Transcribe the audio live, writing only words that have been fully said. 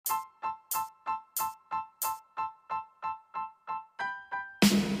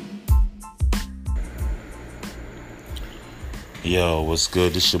Yo, what's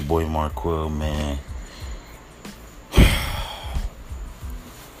good? This your boy Marquell, man.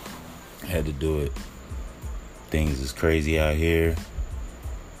 Had to do it. Things is crazy out here.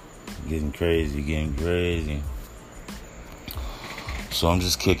 Getting crazy. So I'm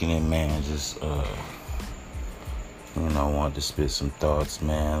just kicking it, man. I wanted to spit some thoughts,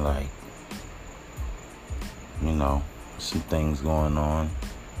 man. Like, some things going on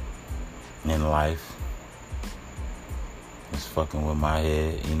in life. It's fucking with my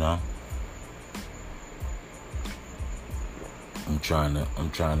head, I'm trying to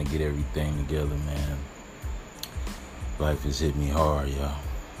get everything together, man. Life has hit me hard, yo.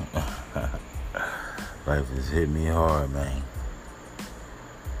 Life has hit me hard, man.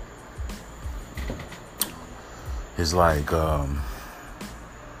 It's like,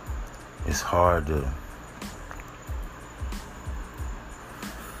 it's hard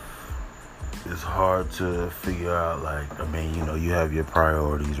to figure out, like, you have your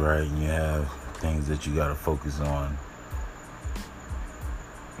priorities, right? And you have things that you gotta focus on.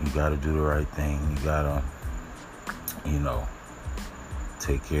 You gotta do the right thing. You gotta,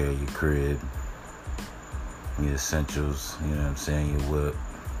 take care of your crib, your essentials, your whip.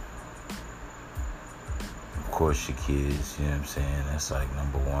 Of course, your kids, That's like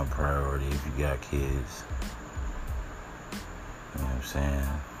number one priority if you got kids.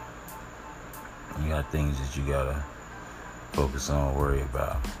 You got things that you gotta focus on, worry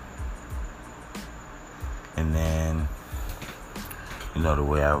about. And then, the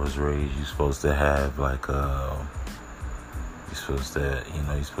way I was raised, you're supposed to have you're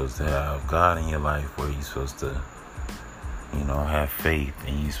supposed to have God in your life, where you're supposed to, have faith,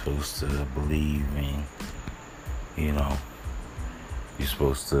 and you're supposed to believe, and, you're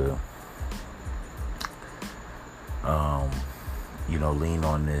supposed to, lean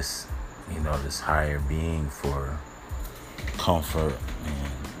on this, this higher being for comfort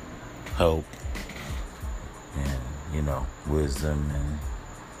and help and, wisdom and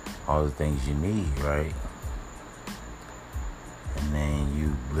all the things you need, right? And then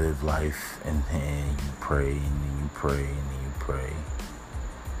you live life, and then you pray, and then you pray, and then you pray.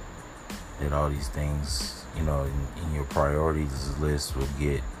 That all these things, in your priorities list will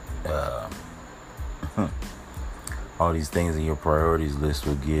get, all these things in your priorities list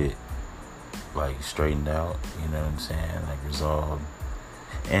will get, like, straightened out, like, resolved.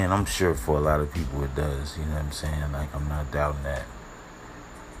 And I'm sure for a lot of people it does, like, I'm not doubting that.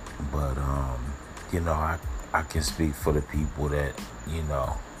 But, I can speak for the people that, you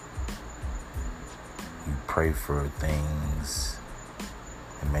pray for things,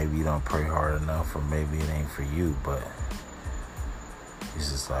 and maybe you don't pray hard enough, or maybe it ain't for you, but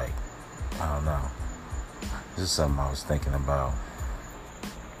it's just like, I don't know. This is something I was thinking about.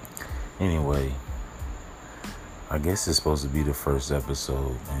 Anyway, I guess it's supposed to be the first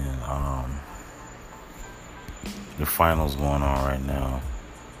episode, and the finals going on right now.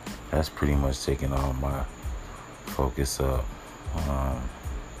 That's pretty much taking all my focus up.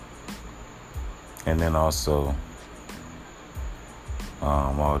 And then also,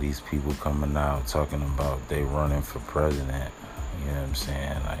 all these people coming out talking about they running for president. You know what I'm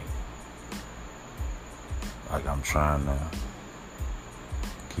saying? Like I'm trying to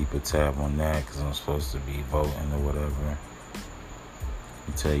keep a tab on that, because I'm supposed to be voting or whatever.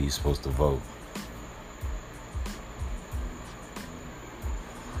 They tell you you're supposed to vote.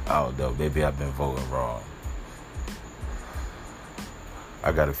 Oh, though, maybe I've been voting wrong.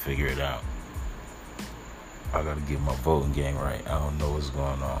 I gotta figure it out. I gotta get my voting game right. I don't know what's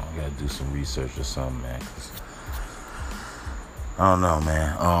going on. I gotta do some research or something, man. 'Cause I don't know,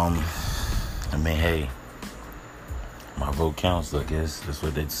 man. Hey, my vote counts, I guess. That's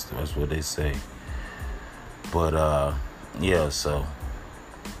what they say. But yeah. So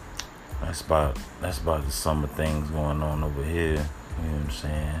that's about the sum of things going on over here. You know what I'm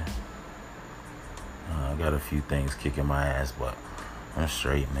saying? I got a few things kicking my ass, but I'm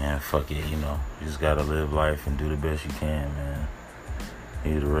straight, man. Fuck it, You just gotta live life and do the best you can, man.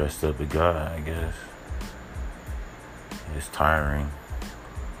 Leave the rest up to God, I guess. It's tiring.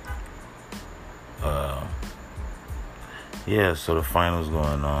 Yeah, so the finals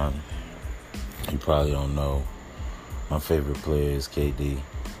going on. You probably don't know. My favorite player is KD.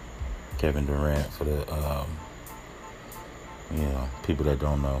 Kevin Durant, for the, people that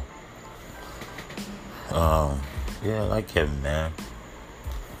don't know. Yeah, I like Kevin, man.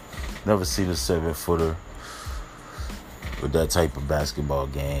 Never seen a 7-footer with that type of basketball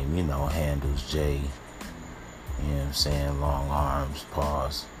game. Handles Jay. You know what I'm saying? Long arms,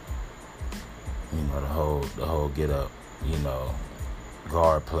 pause. The whole get up.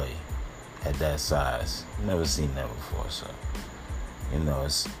 Guard play. at that size. Never seen that before, so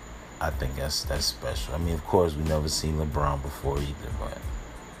I think that's special. I mean, of course, we never seen LeBron before either, but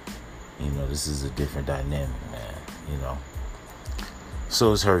this is a different dynamic, man.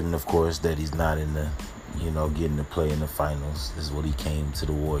 So it's hurting, of course, that he's not in the, getting to play in the finals. This is what he came to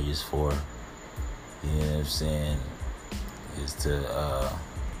the Warriors for. You know what I'm saying? Is to,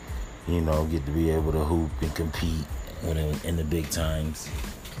 get to be able to hoop and compete in the big times.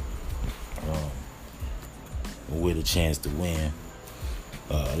 With a chance to win.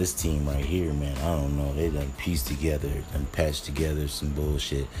 This team right here, man, I don't know. They done pieced together and patched together some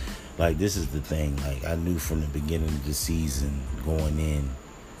bullshit. Like, this is the thing. Like, I knew from the beginning of the season going in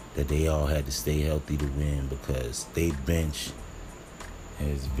that they all had to stay healthy to win because their bench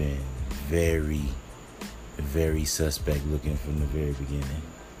has been very, very suspect looking from the very beginning.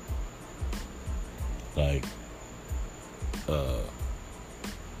 Like,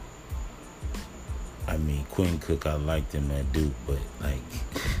 Quinn Cook, I liked him at Duke, but, like,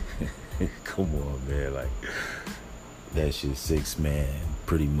 come on, man. Like, that shit 6-man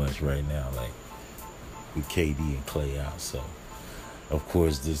pretty much right now, like, with KD and Clay out. So, of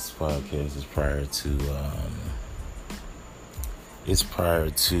course, this podcast is prior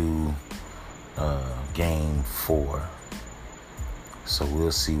to Game 4. So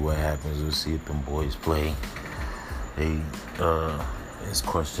we'll see what happens. We'll see if them boys play. It's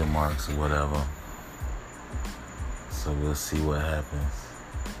question marks or whatever. So we'll see what happens.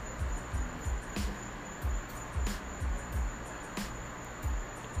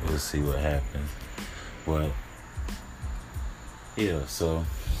 We'll see what happens. But, yeah, so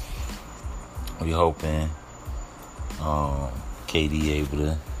we hoping KD able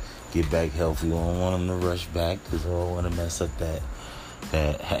to get back healthy. We don't want him to rush back because we don't want to mess up that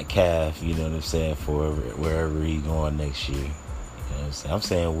calf, you know what I'm saying, for wherever he going next year. You know what I'm saying? I'm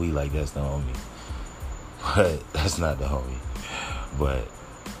saying we like that's the homie. But that's not the homie. But,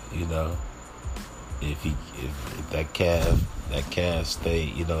 if that calf stay,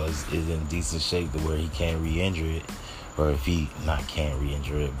 is in decent shape to where he can't re-injure it, or if he can't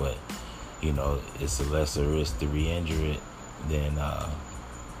re-injure it, but, it's a lesser risk to re-injure it than,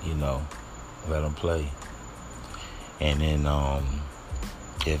 let him play. And then,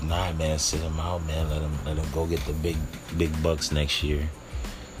 if not, man, sit him out, man. Let him go get the big bucks next year.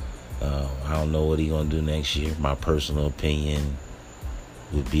 I don't know what he gonna do next year. My personal opinion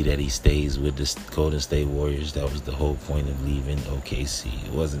would be that he stays with the Golden State Warriors. That was the whole point of leaving OKC.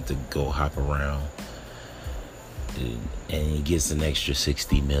 It wasn't to go hop around. And he gets an extra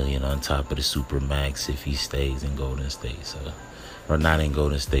 $60 million on top of the super max if he stays in Golden State. So, or not in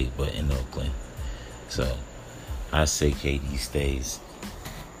Golden State, but in Oakland. So I say KD stays.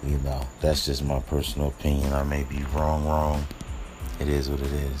 That's just my personal opinion. I may be wrong. It is what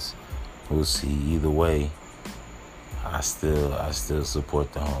it is. We'll see. Either way, I still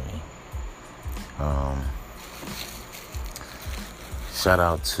support the homie. Shout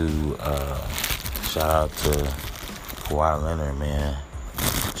out to Kawhi Leonard, man,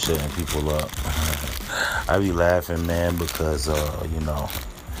 shutting people up. I be laughing, man, because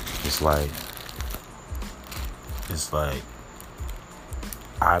it's like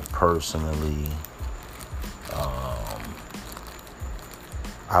I personally,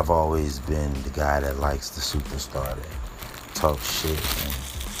 I've always been the guy that likes the superstar that talks shit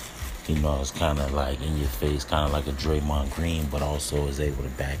and, it's kind of like in your face, kind of like a Draymond Green, but also is able to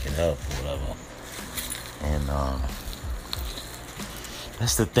back it up or whatever. And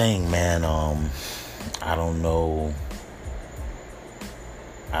that's the thing, man. I don't know.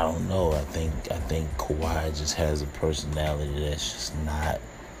 I think Kawhi just has a personality that's just not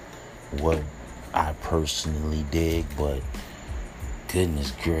what I personally dig, but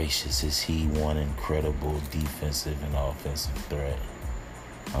goodness gracious, is he one incredible defensive and offensive threat.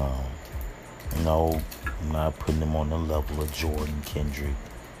 No, I'm not putting him on the level of Jordan Kendrick.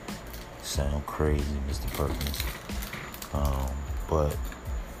 Sound crazy, Mr. Perkins. But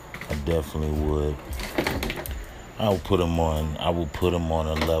I definitely would. I will put him on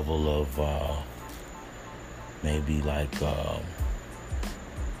a level of maybe like oh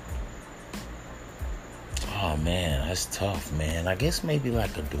man, that's tough, man. I guess maybe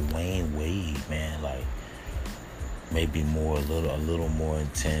like a Dwayne Wade, man. Like maybe a little more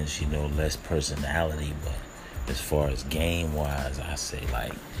intense, less personality, but as far as game wise, I say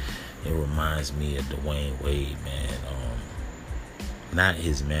like it reminds me of Dwayne Wade, man. Not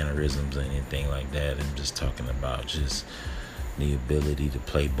his mannerisms or anything like that. I'm just talking about just the ability to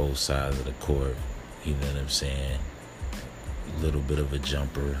play both sides of the court. You know what I'm saying? A little bit of a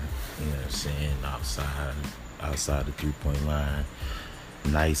jumper. You know what I'm saying? Outside the 3-point line.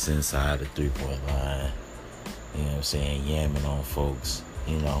 nice inside the 3-point line. You know what I'm saying? Yamming on folks.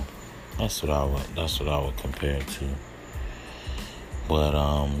 You know, that's what I would compare it to. But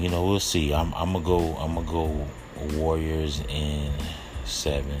you know, we'll see. I'm gonna go Warriors in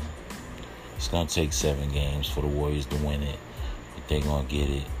 7. It's gonna take 7 games for the Warriors to win it, but they're gonna get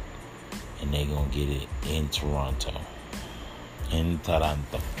it, and they're gonna get it in Toronto. They're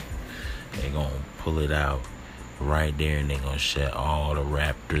gonna pull it out right there, and they're gonna shut all the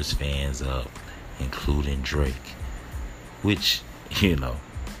Raptors fans up, including Drake. Which, you know,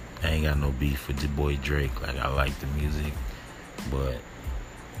 I ain't got no beef with the boy Drake. Like, I like the music, but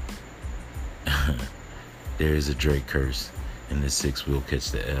there is a Drake curse, and the 6 will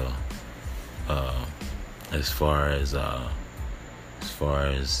catch the L. As far as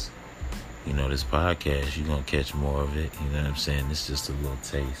you know, this podcast, you're gonna catch more of it. You know what I'm saying? It's just a little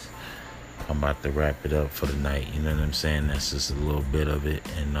taste. I'm about to wrap it up for the night. You know what I'm saying? That's just a little bit of it,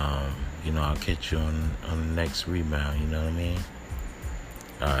 and you know, I'll catch you on the next rebound. You know what I mean?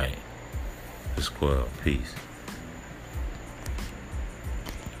 All right, it's Squirrel. Peace.